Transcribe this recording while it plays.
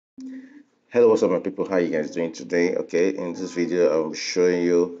Hello, what's up, my people? How you guys doing today? Okay, in this video, I'm showing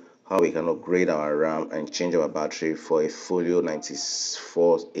you how we can upgrade our RAM and change our battery for a folio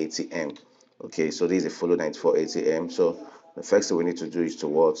 9480M. Okay, so this is a folio 9480M. So the first thing we need to do is to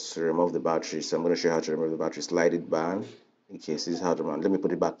remove the battery. So I'm going to show you how to remove the battery. Slide it back. Okay, so this is how to run. Let me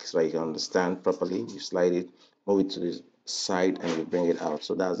put it back so you can understand properly. You slide it, move it to the side, and you bring it out.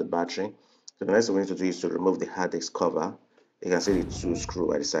 So that's the battery. So the next thing we need to do is to remove the hard disk cover. You can see the two screw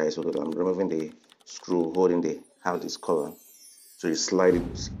by the side. So I'm removing the screw holding the hard disk cover. So you slide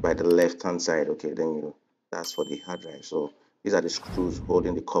it by the left hand side. Okay, then that's for the hard drive. So these are the screws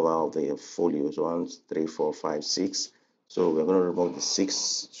holding the cover of the folios. 1, 3, 4, 5, 6. So we're going to remove the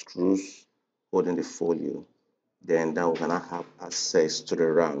 6 screws holding the folio. Then that we're gonna have access to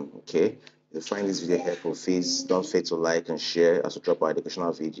the RAM. Okay, if you find this video helpful, please don't forget to like and share as we drop our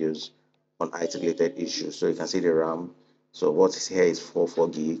educational videos on IT related issues. So you can see the RAM. So what is here is 4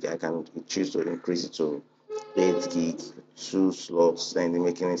 gig. I can choose to increase it to 8 gig, 2 slots, then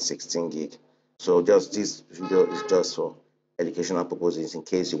making it 16 gig. So just this video is just for educational purposes in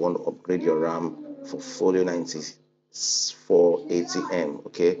case you want to upgrade your RAM for folio 9480M.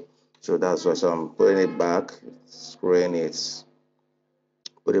 Okay, so that's why. So I'm putting it back, screwing it,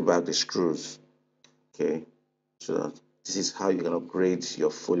 putting back the screws. Okay, so this is how you can upgrade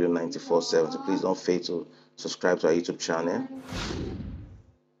your folio 9470. Please don't fail to subscribe to our YouTube channel.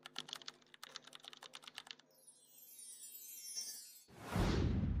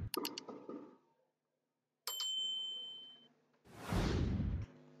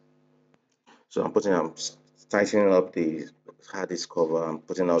 So I'm tightening up the hard disk cover. I'm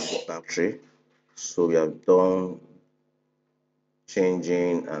putting out the battery. So we have done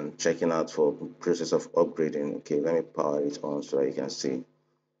changing and checking out for process of upgrading. Okay, let me power it on so that you can see.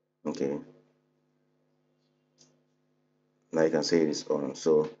 Okay, now you can see it is on.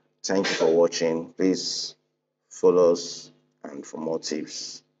 So thank you for watching. Please follow us and for more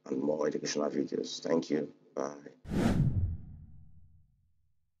tips and more educational videos. Thank you. Bye.